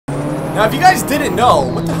Now, if you guys didn't know,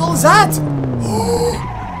 what the hell is that?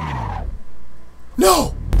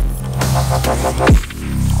 No!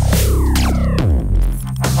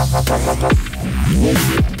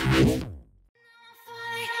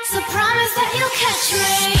 So promise that you'll catch me.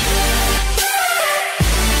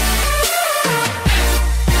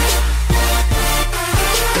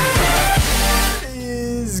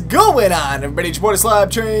 Going on, everybody? It's your boy, the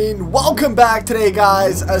SLAP Train. Welcome back today,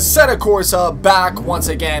 guys. Assetto Corsa back once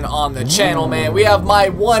again on the channel, man. We have my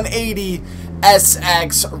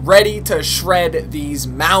 180sx ready to shred these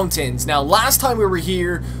mountains. Now, last time we were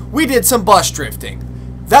here, we did some bus drifting.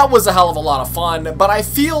 That was a hell of a lot of fun, but I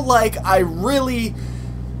feel like I really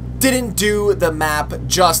didn't do the map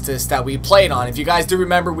justice that we played on. If you guys do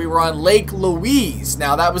remember, we were on Lake Louise.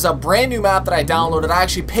 Now, that was a brand new map that I downloaded. I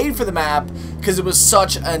actually paid for the map because it was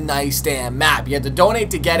such a nice damn map. You had to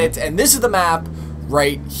donate to get it, and this is the map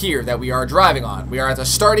right here that we are driving on. We are at the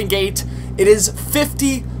starting gate. It is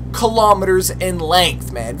 50 kilometers in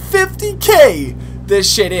length, man. 50K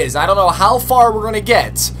this shit is. I don't know how far we're gonna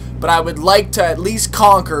get, but I would like to at least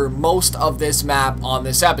conquer most of this map on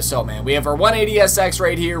this episode, man. We have our 180sx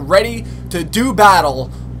right here, ready to do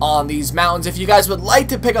battle on these mountains. If you guys would like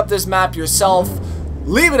to pick up this map yourself,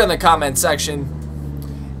 leave it in the comment section.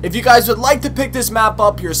 If you guys would like to pick this map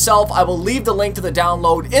up yourself, I will leave the link to the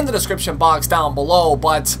download in the description box down below,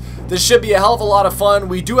 but this should be a hell of a lot of fun.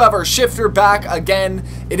 We do have our shifter back again.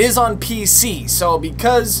 It is on PC, so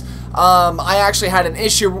because I actually had an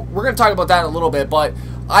issue, we're going to talk about that in a little bit, but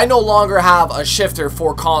I no longer have a shifter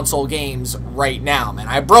for console games right now, man.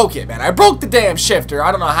 I broke it, man. I broke the damn shifter. I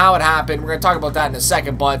don't know how it happened. We're going to talk about that in a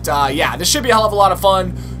second, but yeah, this should be a hell of a lot of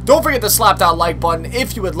fun. Don't forget to slap that like button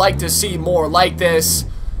if you would like to see more like this.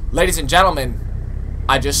 Ladies and gentlemen,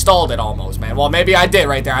 I just stalled it almost, man. Well, maybe I did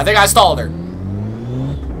right there. I think I stalled her.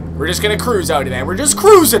 We're just going to cruise out of there. We're just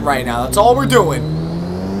cruising right now. That's all we're doing.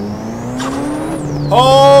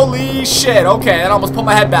 Holy shit. Okay, that almost put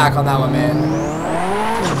my head back on that one, man.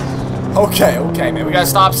 Okay, man. We got a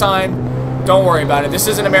stop sign. Don't worry about it. This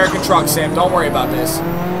is an American truck sim. Don't worry about this.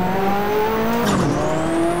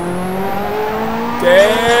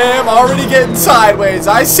 Damn, already getting sideways.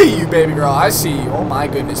 I see you, baby girl. I see you. Oh my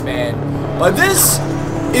goodness, man. But this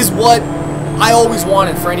is what I always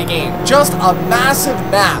wanted for any game. Just a massive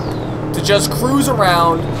map to just cruise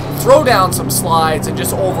around, throw down some slides, and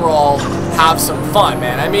just overall have some fun,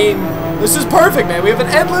 man. I mean, this is perfect, man. We have an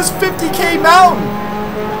endless 50K mountain.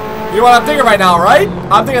 You know what I'm thinking right now, right?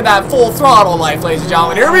 I'm thinking that full throttle life, ladies and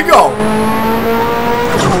gentlemen. Here we go.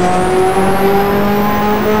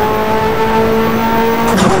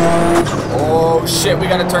 Oh, shit. We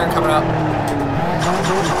got a turn coming up.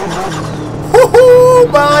 Oh,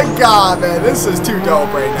 my God, man. This is too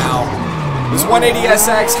dope right now. This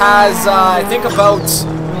 180sx has, I think, about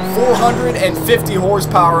 450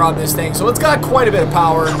 horsepower on this thing. So it's got quite a bit of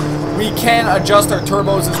power. We can adjust our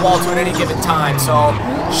turbos as well to at any given time. So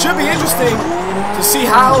should be interesting to see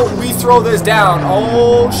how we throw this down.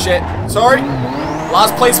 Oh, shit. Sorry.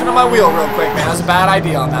 Lost placement of my wheel real quick, man. That's a bad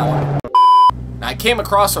idea on that one. Now, I came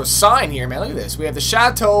across our sign here, man. Look at this. We have the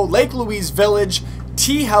Chateau, Lake Louise Village,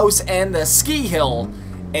 Tea House, and the Ski Hill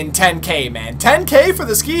in 10K, man. 10K for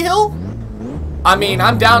the Ski Hill? I mean,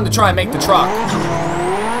 I'm down to try and make the truck.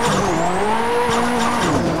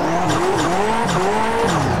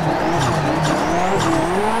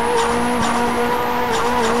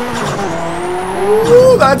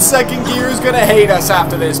 Ooh, that second gear is gonna hate us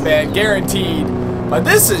after this, man. Guaranteed. But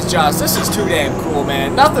this is too damn cool,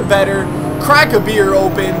 man. Nothing better. Crack a beer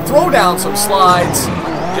open, throw down some slides,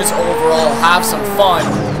 just overall have some fun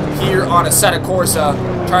here on Assetto Corsa,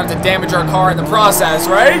 trying to damage our car in the process,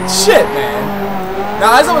 right? Shit, man.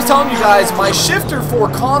 Now, as I was telling you guys, my shifter for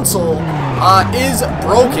console is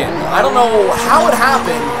broken. I don't know how it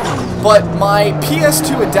happened, but my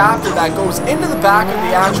PS2 adapter that goes into the back of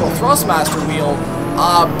the actual Thrustmaster wheel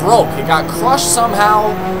broke. It got crushed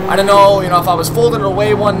somehow. I don't know, if I was folding it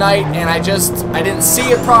away one night and I didn't see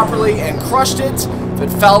it properly and crushed it. If it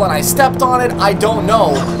fell and I stepped on it, I don't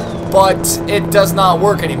know. But it does not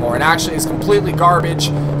work anymore. It actually is completely garbage.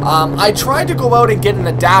 I tried to go out and get an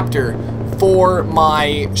adapter for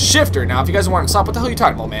my shifter. Now, if you guys want to stop, what the hell are you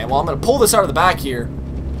talking about, man? Well, I'm going to pull this out of the back here.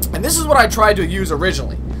 And this is what I tried to use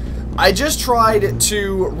originally. I just tried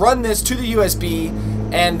to run this to the USB,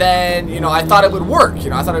 and then, I thought it would work.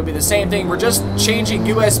 I thought it would be the same thing. We're just changing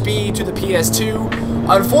USB to the PS2.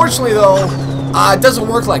 Unfortunately, though, it doesn't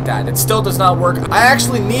work like that. It still does not work. I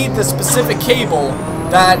actually need the specific cable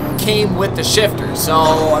that came with the shifter.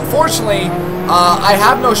 So, unfortunately, I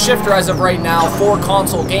have no shifter as of right now for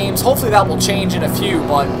console games. Hopefully that will change in a few,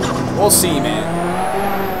 but we'll see, man.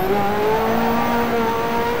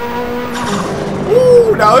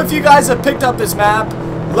 Now, if you guys have picked up this map,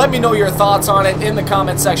 let me know your thoughts on it in the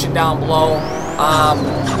comment section down below. I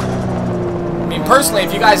mean, personally,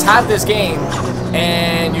 if you guys have this game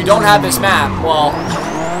and you don't have this map, well,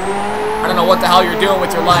 I don't know what the hell you're doing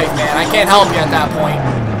with your life, man. I can't help you at that point.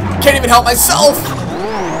 Can't even help myself.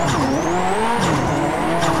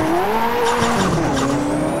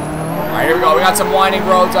 Alright, here we go. We got some winding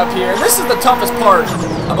roads up here. This is the toughest part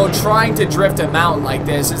about trying to drift a mountain like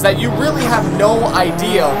this, is that you really have no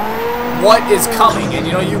idea what is coming. And,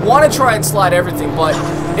 you know, you want to try and slide everything, but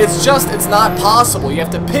it's not possible. You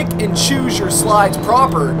have to pick and choose your slides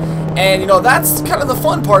proper. And, you know, that's kind of the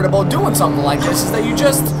fun part about doing something like this, is that you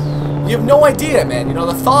have no idea, man. You know,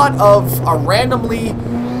 the thought of a randomly,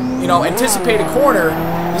 you know, anticipated corner,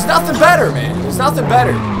 there's nothing better, man. There's nothing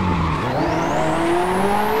better.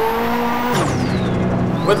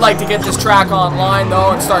 Would like to get this track online,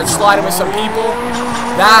 though, and start sliding with some people.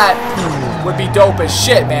 That would be dope as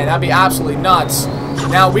shit, man. That'd be absolutely nuts.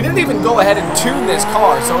 Now, we didn't even go ahead and tune this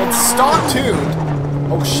car, so it's stock tuned.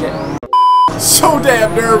 Oh, shit. So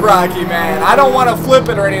damn nerve-wracking, man. I don't want to flip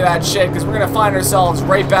it or any of that shit, because we're going to find ourselves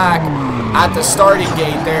right back at the starting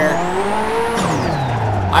gate there.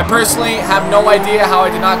 I personally have no idea how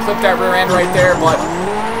I did not clip that rear end right there, but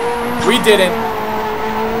we didn't.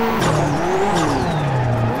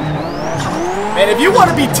 Man, if you want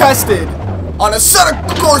to be tested on Assetto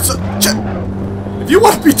Corsa, you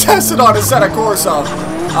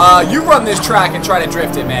run this track and try to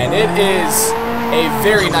drift it, man. It is a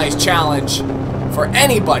very nice challenge for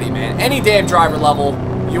anybody, man. Any damn driver level,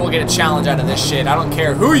 you will get a challenge out of this shit. I don't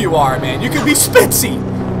care who you are, man. You could be Spitzy,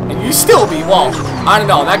 and you still be, well, I don't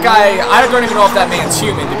know. That guy, I don't even know if that man's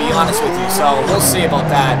human, to be honest with you, so we'll see about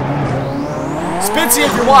that. Spitzy,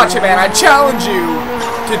 if you're watching, man, I challenge you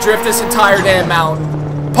to drift this entire damn mountain.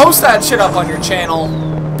 Post that shit up on your channel.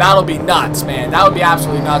 That'll be nuts, man. That would be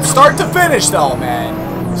absolutely nuts. Start to finish, though, man.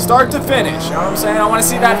 Start to finish. You know what I'm saying? I want to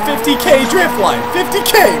see that 50K drift line.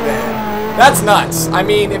 50K, man. That's nuts. I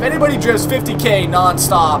mean, if anybody drifts 50K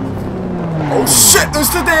non-stop... Oh, shit! There's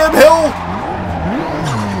the damn hill!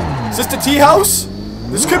 Is this the tea house?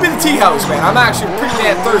 This could be the tea house, man. I'm actually pretty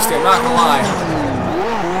damn thirsty, I'm not gonna lie.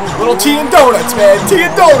 Little tea and donuts, man. Tea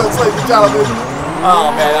and donuts, ladies and gentlemen.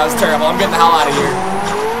 Oh, man, that was terrible. I'm getting the hell out of here.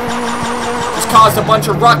 Just caused a bunch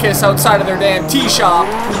of ruckus outside of their damn tea shop.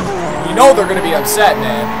 You know they're gonna be upset,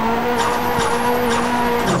 man.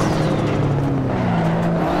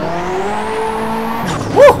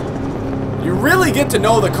 Woo! You really get to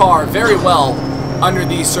know the car very well under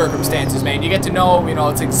these circumstances, man. You get to know, you know,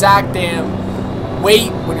 its exact damn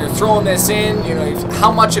weight when you're throwing this in, you know,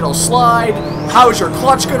 how much it'll slide, how is your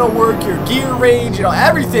clutch gonna work, your gear range, you know,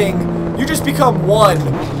 everything. You just become one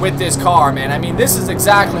with this car, man. I mean, this is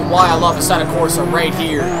exactly why I love Assetto Corsa right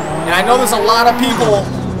here. And I know there's a lot of people,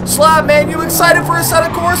 Slap, man, you excited for Assetto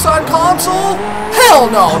Corsa on console? Hell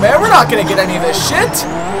no, man. We're not gonna get any of this shit.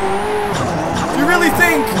 If you really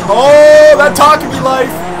think, oh, that talking me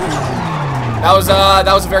life. That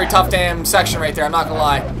was a very tough damn section right there. I'm not gonna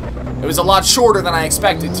lie. It was a lot shorter than I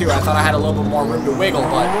expected too. I thought I had a little bit more room to wiggle,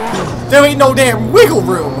 but there ain't no damn wiggle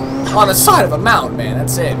room on the side of a mountain, man.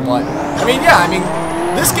 That's it. But I mean, yeah, I mean,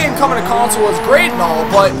 this game coming to console is great and all,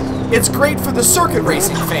 but it's great for the circuit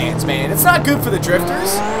racing fans, man. It's not good for the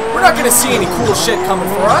drifters. We're not gonna see any cool shit coming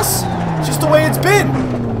for us. It's just the way it's been.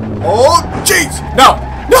 Oh, jeez! No!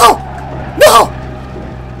 No! No!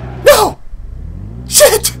 No!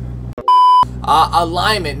 Shit!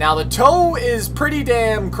 Alignment. Now, the toe is pretty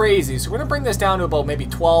damn crazy, so we're gonna bring this down to about maybe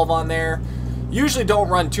 12 on there. Usually don't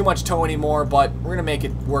run too much toe anymore, but we're gonna make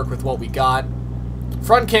it work with what we got.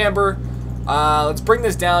 Front camber. Let's bring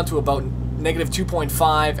this down to about negative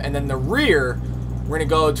 2.5, and then the rear, we're gonna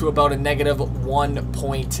go to about a negative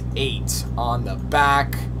 1.8 on the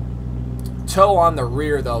back. Toe on the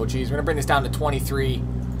rear, though, geez, we're gonna bring this down to 23.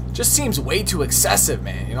 Just seems way too excessive,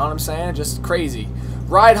 man. You know what I'm saying? Just crazy.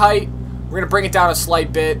 Ride height, we're gonna bring it down a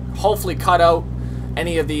slight bit. Hopefully, cut out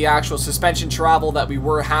any of the actual suspension travel that we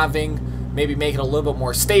were having. Maybe make it a little bit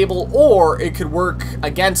more stable, or it could work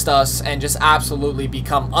against us and just absolutely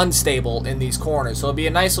become unstable in these corners. So it'll be a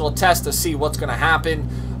nice little test to see what's going to happen.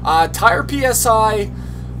 Tire PSI,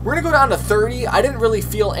 we're going to go down to 30. I didn't really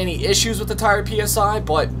feel any issues with the tire PSI,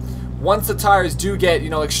 but once the tires do get, you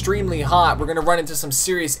know, extremely hot, we're going to run into some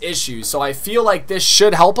serious issues. So I feel like this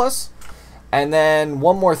should help us. And then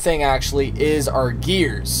one more thing, actually, is our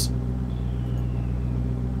gears.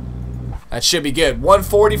 That should be good.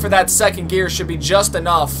 140 for that second gear should be just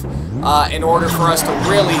enough in order for us to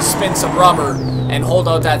really spin some rubber and hold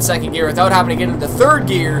out that second gear without having to get into third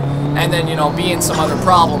gear and then, you know, be in some other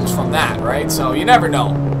problems from that, right? So you never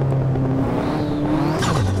know.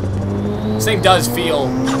 This thing does feel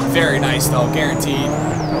very nice though, guaranteed.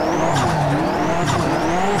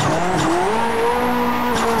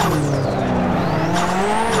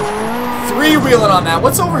 Three-wheeling on that.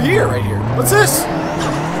 What's over here, right here? What's this?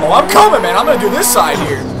 Oh, I'm coming, man. I'm gonna do this side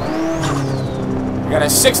here. We got a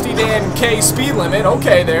 60 damn K speed limit.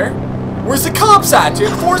 Okay, there. Where's the cops at to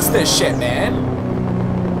enforce this shit, man?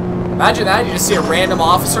 Imagine that. You just see a random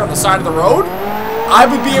officer on the side of the road. I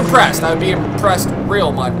would be impressed. I would be impressed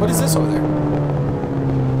real much. What is this over there?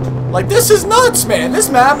 Like, this is nuts, man. This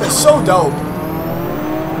map is so dope.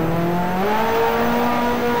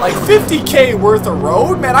 Like 50K worth of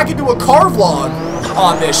road, man. I could do a car vlog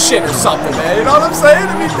on this shit or something, man. You know what I'm saying?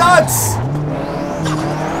 It'd be nuts.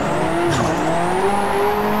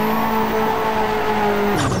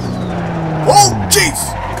 Oh,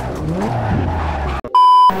 jeez.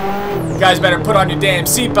 You guys better put on your damn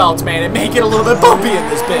seatbelts, man, and make it a little bit bumpy in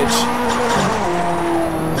this bitch.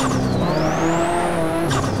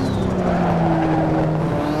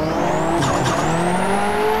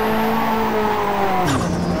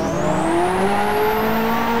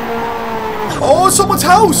 Oh, it's someone's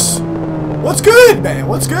house. What's good, man?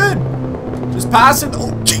 What's good? Just passing.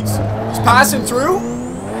 Oh, jeez. Just passing through.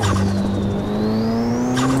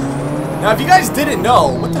 Now, if you guys didn't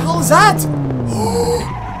know, what the hell is that?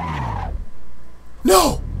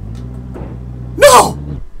 No. No.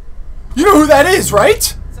 You know who that is,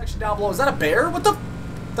 right? Section down below. Is that a bear? What the?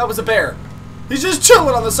 That was a bear. He's just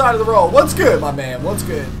chilling on the side of the road. What's good, my man? What's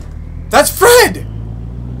good? That's Fred.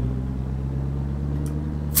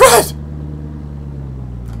 Fred.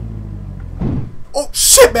 Oh,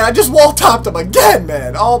 shit, man. I just wall-topped him again,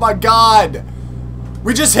 man. Oh, my God.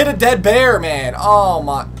 We just hit a dead bear, man. Oh,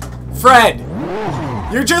 my... Fred.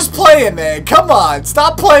 You're just playing, man. Come on.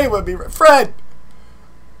 Stop playing with me. Fred.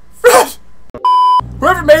 Fred.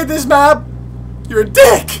 Whoever made this map, you're a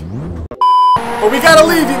dick. But we gotta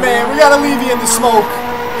leave you, man. We gotta leave you in the smoke.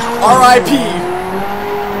 R.I.P.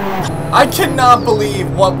 I cannot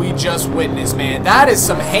believe what we just witnessed, man. That is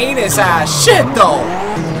some heinous-ass shit, though.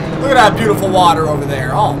 Look at that beautiful water over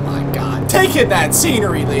there. Oh my God. Take in that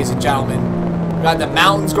scenery, ladies and gentlemen. We got the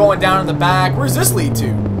mountains going down in the back. Where's this lead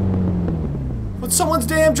to? What's someone's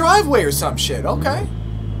damn driveway or some shit? Okay.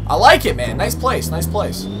 I like it, man. Nice place. Nice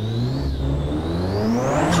place.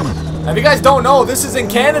 Now, if you guys don't know, this is in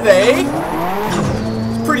Canada, eh?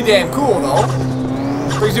 It's pretty damn cool, though.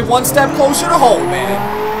 Brings you one step closer to home, man.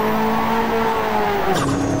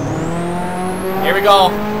 Here we go.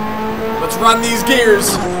 Let's run these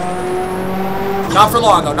gears. Not for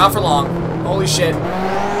long, though. Not for long. Holy shit.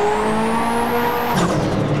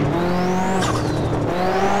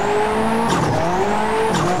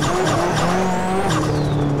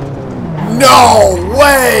 No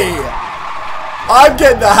way! I'm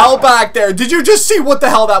getting the hell back there. Did you just see what the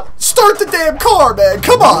hell that... Start the damn car, man.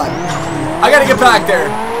 Come on. I gotta get back there.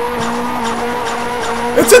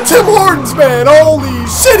 It's a Tim Hortons, man. Holy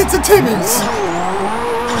shit, it's a Timmy's.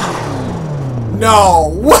 No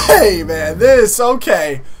way, man. This,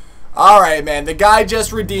 okay. Alright, man. The guy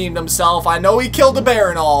just redeemed himself. I know he killed a bear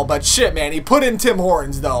and all, but shit, man. He put in Tim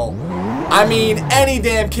Hortons, though. I mean, any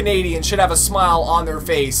damn Canadian should have a smile on their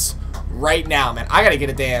face right now, man. I gotta get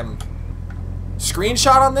a damn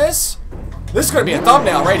screenshot on this. This is gonna be a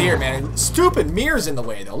thumbnail right here, man. Stupid mirror's in the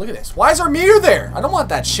way, though. Look at this. Why is our mirror there? I don't want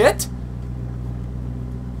that shit.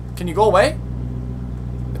 Can you go away?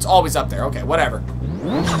 It's always up there. Okay, whatever.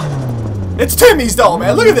 It's Timmy's, though,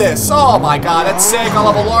 man. Look at this. Oh, my God. That's sick.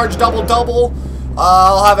 I'll have a large double-double.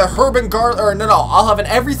 I'll have a herb and garlic. Or, no. I'll have an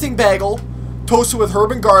everything bagel toasted with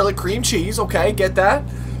herb and garlic cream cheese. Okay, get that.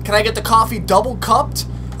 Can I get the coffee double cupped?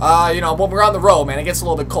 You know, when we're on the road, man, it gets a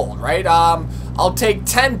little bit cold, right? I'll take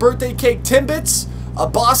 10 birthday cake Timbits, a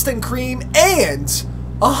Boston cream, and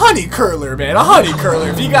a honey curler, man. A honey curler.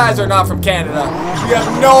 If you guys are not from Canada, you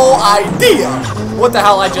have no idea what the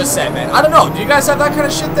hell I just said, man. I don't know. Do you guys have that kind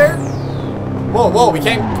of shit there? Whoa, whoa, we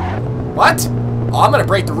can't... What? Oh, I'm gonna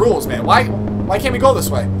break the rules, man. Why can't we go this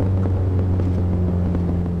way?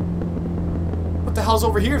 What the hell's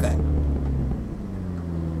over here, then?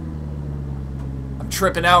 I'm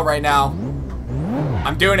tripping out right now.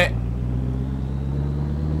 I'm doing it.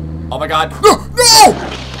 Oh my God. No! No!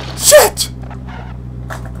 Shit!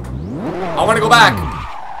 I want to go back.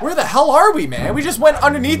 Where the hell are we, man? We just went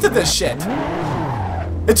underneath of this shit.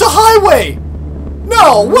 It's a highway!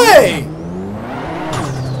 No way!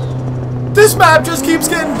 This map just keeps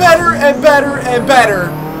getting better and better and better.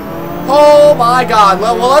 Oh my God.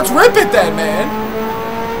 Well, let's rip it then, man.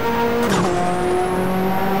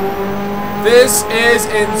 This is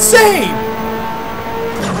insane.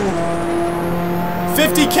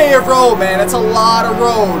 50K of road, man. That's a lot of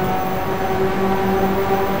road.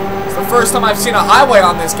 first time I've seen a highway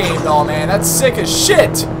on this game, though, man. That's sick as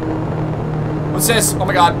shit. What's this? Oh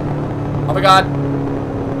my god. Oh my god.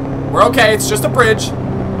 We're okay. It's just a bridge.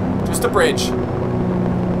 Just a bridge.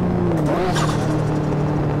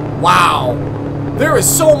 Wow. There is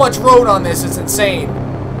so much road on this. It's insane.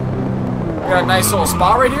 We got a nice little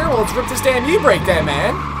spot right here. Well, let's rip this damn e-brake then,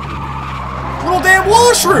 man. Little damn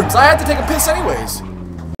washrooms. I had to take a piss anyways.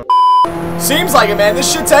 Seems like it, man.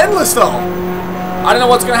 This shit's endless, though. I don't know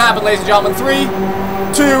what's going to happen, ladies and gentlemen. 3,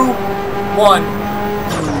 2, 1.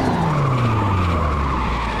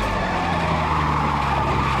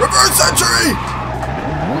 Reverse entry!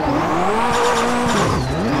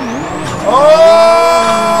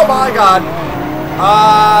 Oh, my God.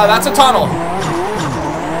 That's a tunnel.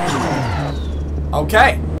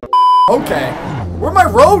 Okay. Okay. Where'd my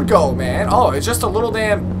road go, man? Oh, it's just a little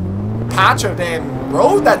damn patch of damn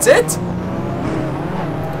road? That's it?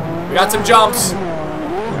 We got some jumps.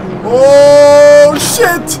 Oh,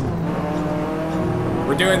 shit!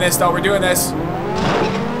 We're doing this, though. We're doing this.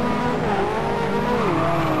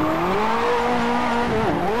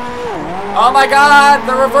 Oh, my God!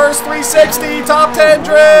 The reverse 360! Top 10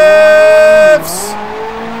 drifts!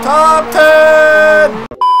 Top 10!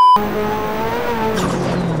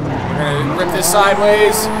 Rip this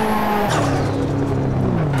sideways.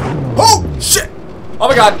 Oh, shit! Oh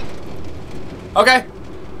my god. Okay.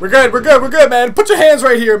 We're good, we're good, we're good, man. Put your hands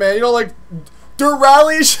right here, man. You know, like Dirt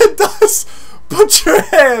Rally shit does? Put your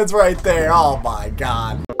hands right there. Oh my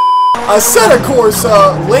god. Assetto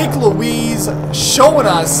Corsa Lake Louise showing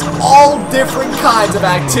us all different kinds of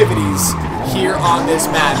activities here on this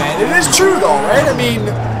map, man. It is true though, right? I mean,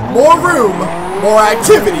 more room, more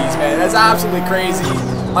activities, man. That's absolutely crazy.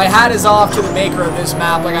 My hat is off to the maker of this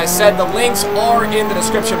map. Like I said, the links are in the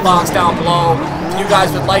description box down below. If you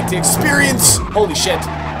guys would like to experience, holy shit,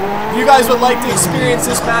 if you guys would like to experience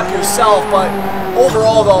this map yourself, but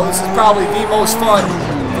overall though, this is probably the most fun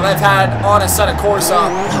that I've had on Assetto Corsa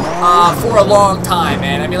for a long time,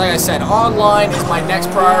 man. I mean, like I said, online is my next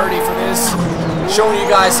priority for this. Showing you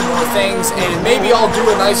guys some more things, and maybe I'll do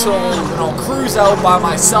a nice little, you know, cruise out by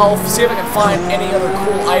myself, see if I can find any other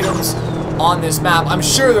cool items on this map. I'm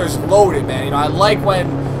sure there's loaded, man. You know, I like when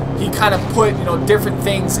he kind of put, you know, different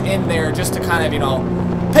things in there just to kind of, you know,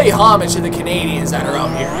 pay homage to the Canadians that are out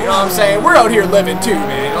here. You know what I'm saying? We're out here living too,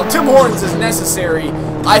 man. You know, Tim Hortons is necessary,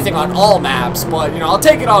 I think, on all maps, but, you know, I'll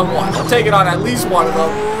take it on one. I'll take it on at least one of them.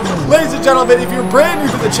 Ladies and gentlemen, if you're brand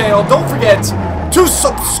new to the channel, don't forget to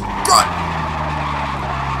subscribe.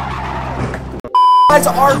 If you guys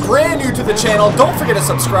are brand new to the channel, don't forget to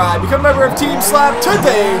subscribe, become a member of Team SLAP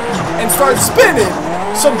today, and start spinning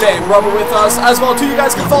some dang rubber with us. As well, too, you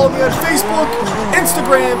guys can follow me on Facebook,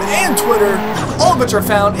 Instagram, and Twitter, all of which are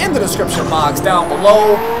found in the description box down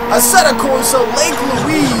below. Assetto Corsa Lake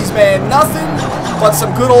Louise, man, nothing but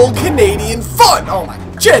some good old Canadian fun. Oh my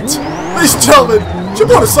shit! Ladies and gentlemen, it's your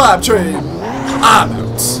boy the SLAP Train. I'm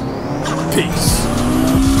out. Peace.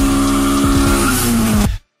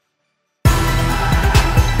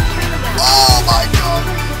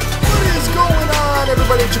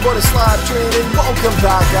 Everybody, it's your boy the SLAP Train, and welcome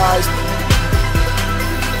back, guys.